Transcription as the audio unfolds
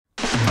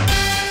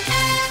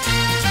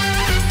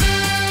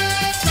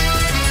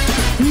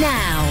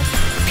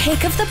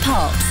Pick of the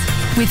Pops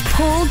with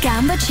Paul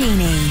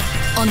Gambaccini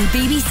on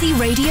BBC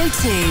Radio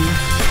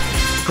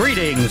 2.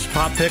 Greetings,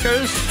 Pop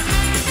Pickers.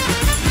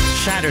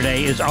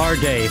 Saturday is our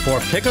day for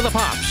Pick of the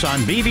Pops on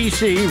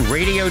BBC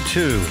Radio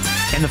 2.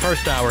 In the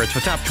first hour, it's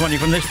the top 20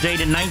 from this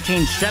date in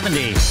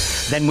 1970.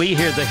 Then we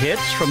hear the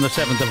hits from the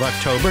 7th of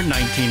October,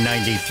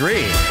 1993.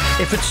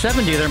 If it's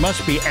 70, there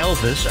must be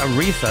Elvis,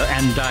 Aretha,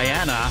 and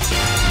Diana.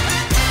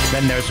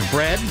 Then there's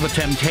Bread, The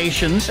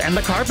Temptations, and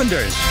The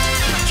Carpenters.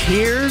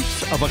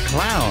 Tears of a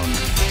Clown,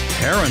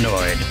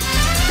 Paranoid.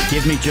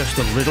 Give Me Just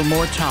a Little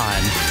More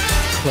Time,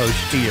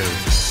 Close to You.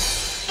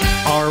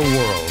 Our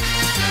World,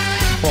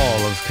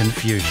 Ball of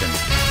Confusion.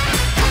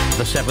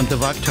 The 7th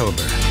of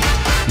October,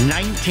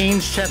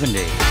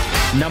 1970.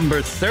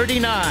 Number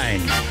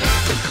 39,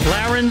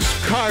 Clarence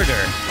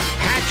Carter,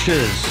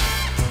 Hatches.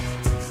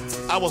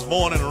 I was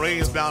born and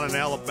raised down in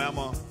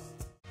Alabama.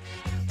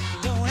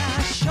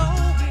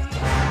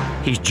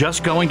 He's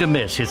just going to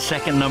miss his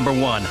second number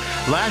one.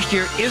 Last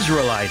year,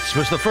 Israelites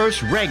was the first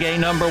reggae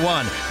number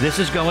one. This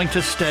is going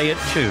to stay at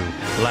 2.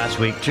 Last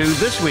week 2,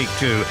 this week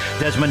 2.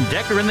 Desmond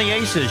Decker and the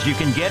Aces, You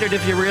Can Get It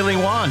If You Really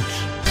Want.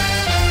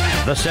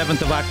 The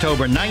 7th of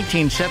October,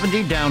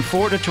 1970, down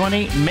 4 to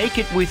 20, Make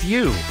It With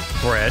You,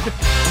 Bread.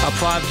 Up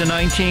 5 to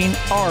 19,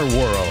 Our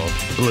World,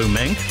 Blue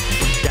Mink.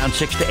 Down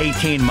 6 to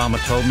 18, Mama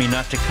Told Me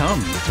Not to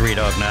Come, Three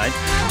Dog Night.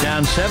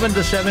 Down 7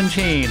 to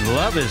 17,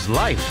 Love Is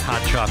Life,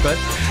 Hot Chocolate.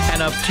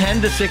 And up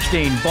 10 to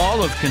 16,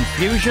 Ball of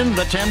Confusion,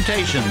 The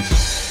Temptations.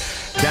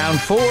 Down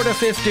 4 to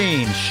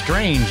 15,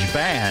 Strange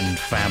Band,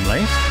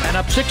 Family. And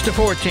up 6 to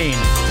 14,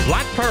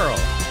 Black Pearl,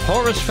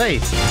 Horace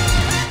Faith.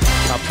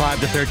 Up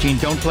 5 to 13,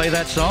 Don't Play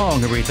That Song,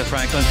 Aretha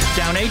Franklin.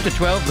 Down 8 to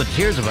 12, The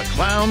Tears of a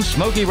Clown,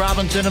 Smokey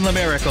Robinson and the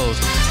Miracles.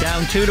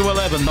 Down 2 to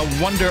 11, The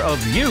Wonder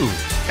of You,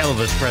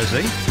 Elvis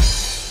Presley.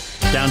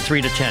 Down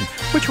 3 to 10,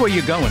 Which Way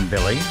You Going,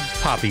 Billy,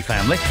 Poppy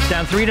Family.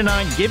 Down 3 to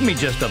 9, Give Me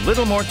Just a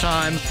Little More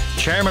Time,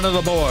 Chairman of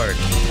the Board.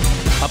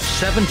 Up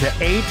 7 to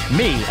 8,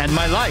 Me and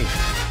My Life,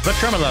 The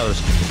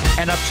Tremolos.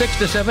 And up 6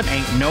 to 7,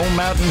 Ain't No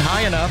Mountain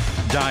High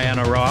Enough,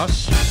 Diana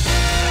Ross.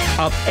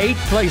 Up 8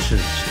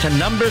 places to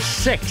number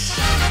 6,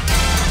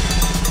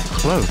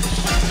 Close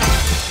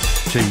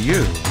to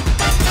You.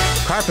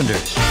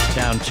 Carpenters,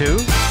 down 2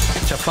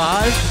 to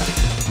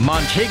 5,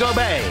 Montego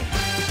Bay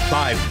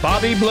by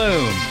Bobby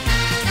Bloom.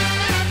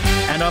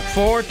 And up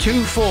 4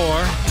 to 4,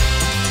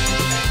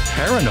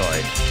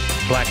 Paranoid,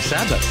 Black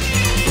Sabbath.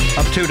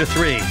 Up 2 to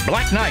 3,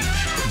 Black Knight,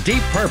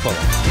 Deep Purple.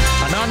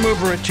 A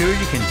non-mover at 2,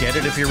 You Can Get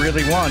It If You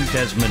Really Want,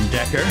 Desmond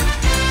Decker.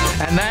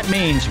 And that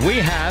means we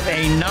have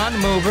a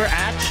non-mover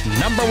at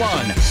number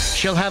 1.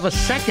 She'll have a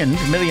second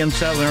million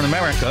seller in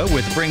America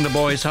with Bring the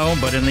Boys Home,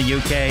 but in the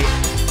UK,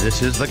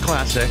 this is the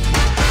classic.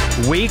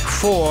 Week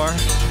 4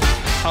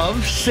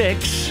 of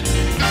 6,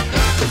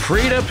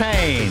 Frida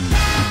Payne,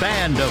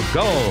 Band of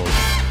Gold.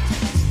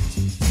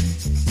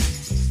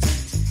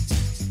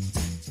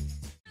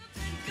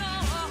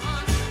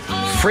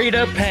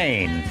 Frida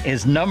Payne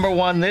is number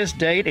 1 this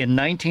date in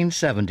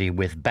 1970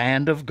 with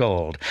Band of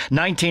Gold.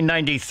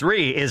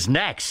 1993 is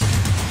next.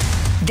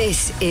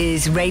 This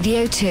is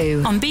Radio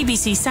 2 on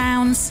BBC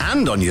Sounds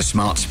and on your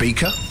smart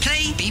speaker.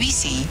 Play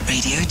BBC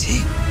Radio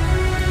 2.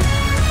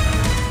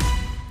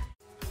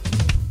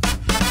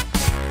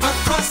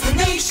 Across the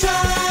nation,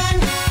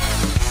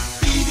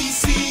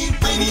 BBC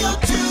Radio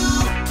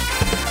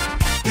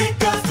 2.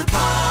 Pick up the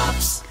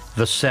Pops.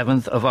 The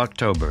 7th of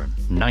October,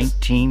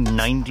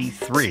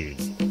 1993.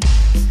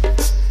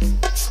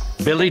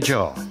 Billy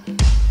Joel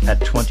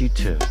at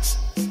 22.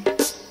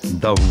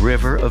 The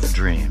River of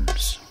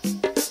Dreams.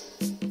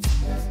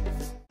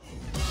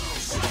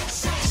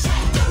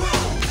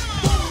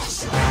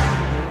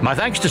 My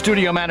thanks to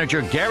studio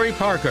manager Gary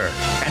Parker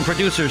and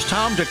producers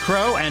Tom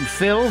DeCrow and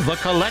Phil the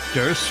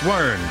Collector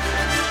Swern.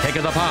 Pick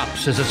of the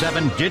Pops is a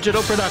 7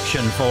 digital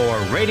production for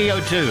Radio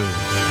 2.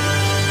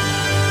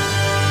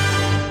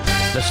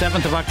 The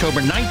 7th of October,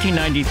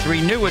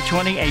 1993, new at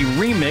 20, a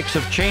remix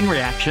of Chain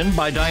Reaction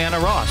by Diana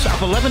Ross.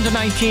 Up 11 to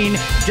 19,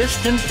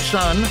 Distant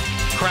Sun,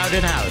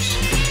 Crowded House.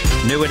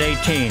 New at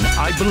 18,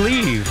 I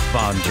Believe,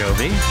 Bon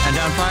Jovi. And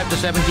down 5 to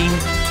 17,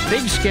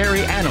 Big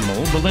Scary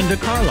Animal, Belinda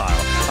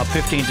Carlisle. Up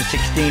 15 to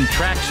 16,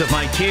 Tracks of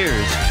My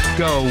Tears,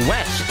 Go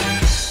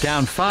West.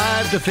 Down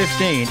 5 to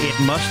 15, It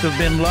Must Have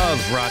Been Love,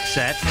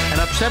 Roxette.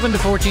 And up 7 to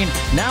 14,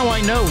 Now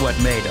I Know What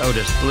Made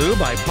Otis Blue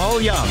by Paul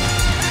Young.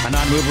 A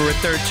non-mover at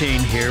 13,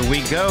 Here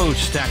We Go,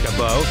 Stack a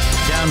Bow.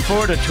 Down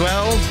 4 to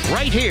 12,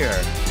 Right Here,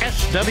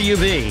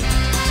 SWV.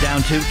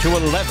 Down 2 to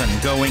 11,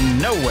 Going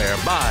Nowhere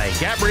by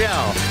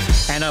Gabrielle.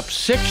 And up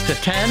 6 to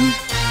 10,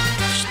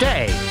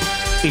 Stay,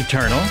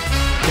 Eternal.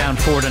 Down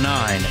 4 to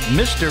 9,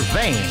 Mr.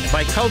 Vain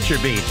by Culture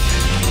Beat.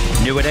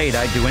 New at 8,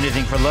 I'd Do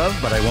Anything for Love,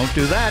 but I won't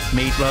do that,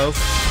 Meatloaf.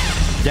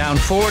 Down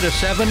 4 to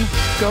 7,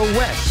 Go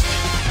West,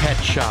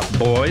 Pet Shop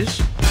Boys.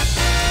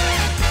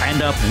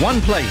 And up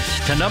 1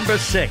 place to number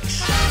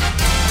 6,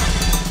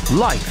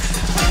 Life,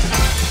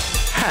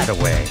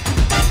 Hathaway.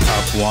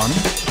 Up 1,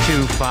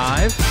 2,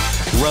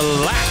 5,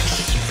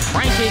 Relax,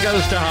 Frankie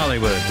Goes to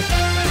Hollywood.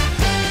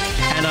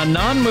 And a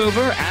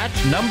non-mover at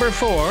number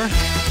 4,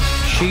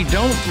 She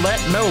Don't Let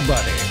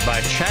Nobody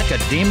by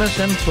Chakademus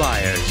and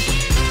Flyers.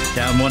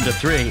 Down 1 to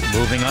 3,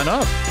 moving on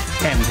up.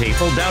 M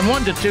People. Down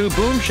 1 to 2,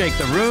 Boom Shake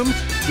the Room,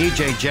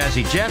 DJ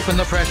Jazzy Jeff and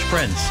the Fresh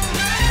Prince.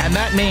 And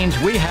that means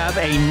we have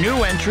a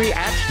new entry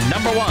at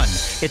number 1.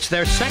 It's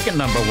their second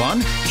number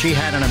 1. She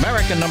had an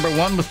American number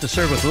 1 with To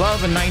Serve With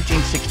Love in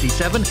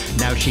 1967.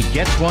 Now she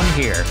gets one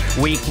here.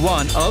 Week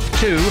 1 of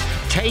 2,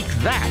 Take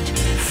That,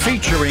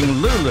 featuring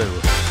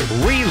Lulu.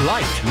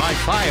 Relight My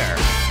Fire.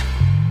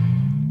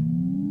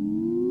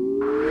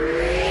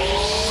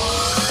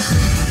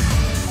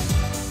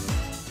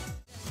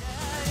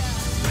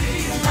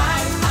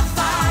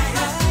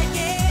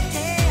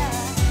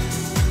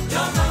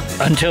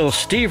 Until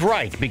Steve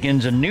Wright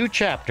begins a new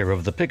chapter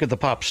of the Pick of the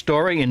Pop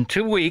story in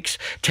 2 weeks,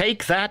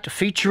 Take That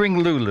featuring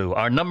Lulu,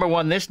 our number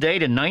 1 this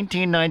date in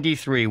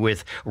 1993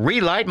 with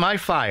Relight My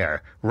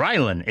Fire.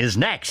 Rylan is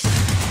next.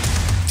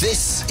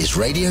 This is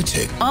Radio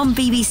 2. On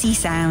BBC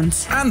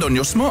Sounds. And on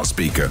your smart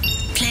speaker.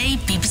 Play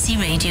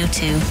BBC Radio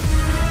 2.